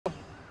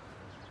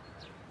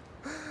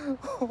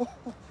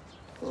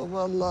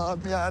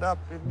Allah'ım ya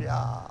Rabbim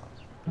ya.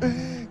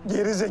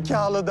 Geri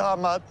zekalı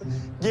damat,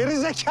 geri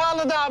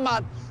zekalı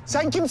damat.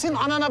 Sen kimsin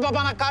anana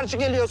babana karşı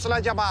geliyorsun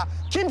acaba?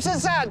 Kimsin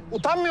sen?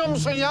 Utanmıyor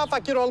musun ya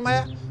fakir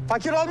olmaya?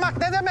 Fakir olmak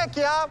ne demek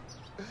ya?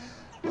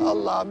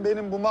 Allah'ım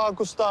benim bu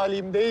makus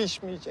talim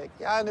değişmeyecek.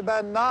 Yani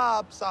ben ne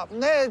yapsam,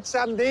 ne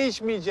etsem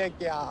değişmeyecek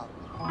ya.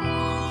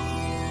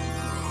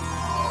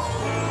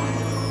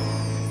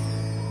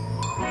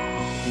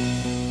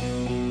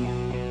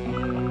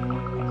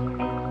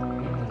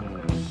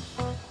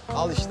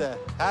 Al işte.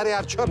 Her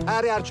yer çöp,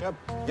 her yer çöp.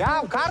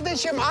 Ya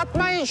kardeşim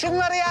atmayın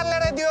şunları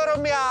yerlere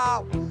diyorum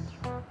ya.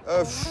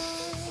 Öf.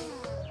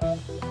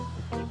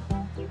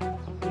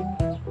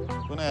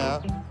 Bu ne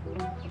ya?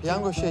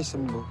 Piyango şeysi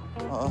mi bu?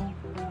 Aa,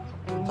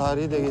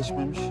 tarihi de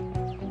geçmemiş.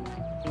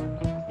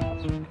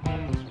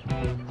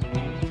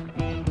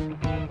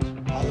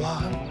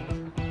 Allah'ım.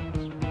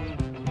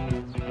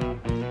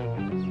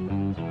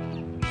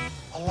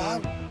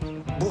 Allah'ım.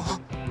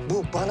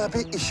 Bu bana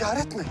bir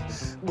işaret mi?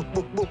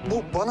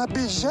 Bu bana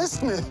bir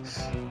jest mi?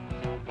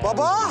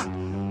 Baba!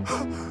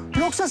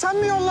 Yoksa sen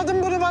mi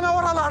yolladın bunu bana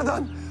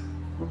oralardan?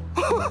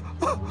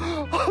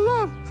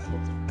 Allah'ım!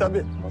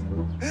 Tabii.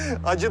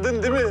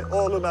 Acıdın değil mi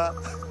oğluna?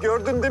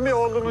 Gördün değil mi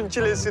oğlunun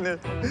çilesini?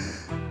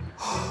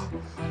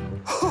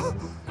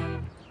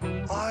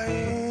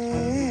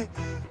 Ay!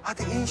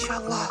 Hadi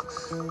inşallah.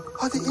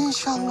 Hadi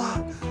inşallah.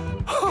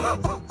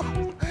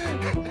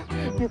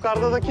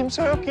 Yukarıda da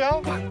kimse yok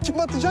ya. Kim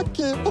atacak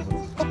ki?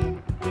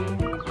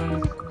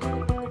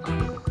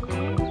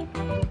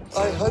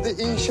 Ay hadi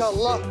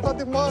inşallah.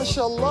 Hadi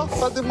maşallah.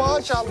 Hadi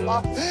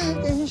maşallah.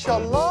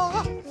 İnşallah.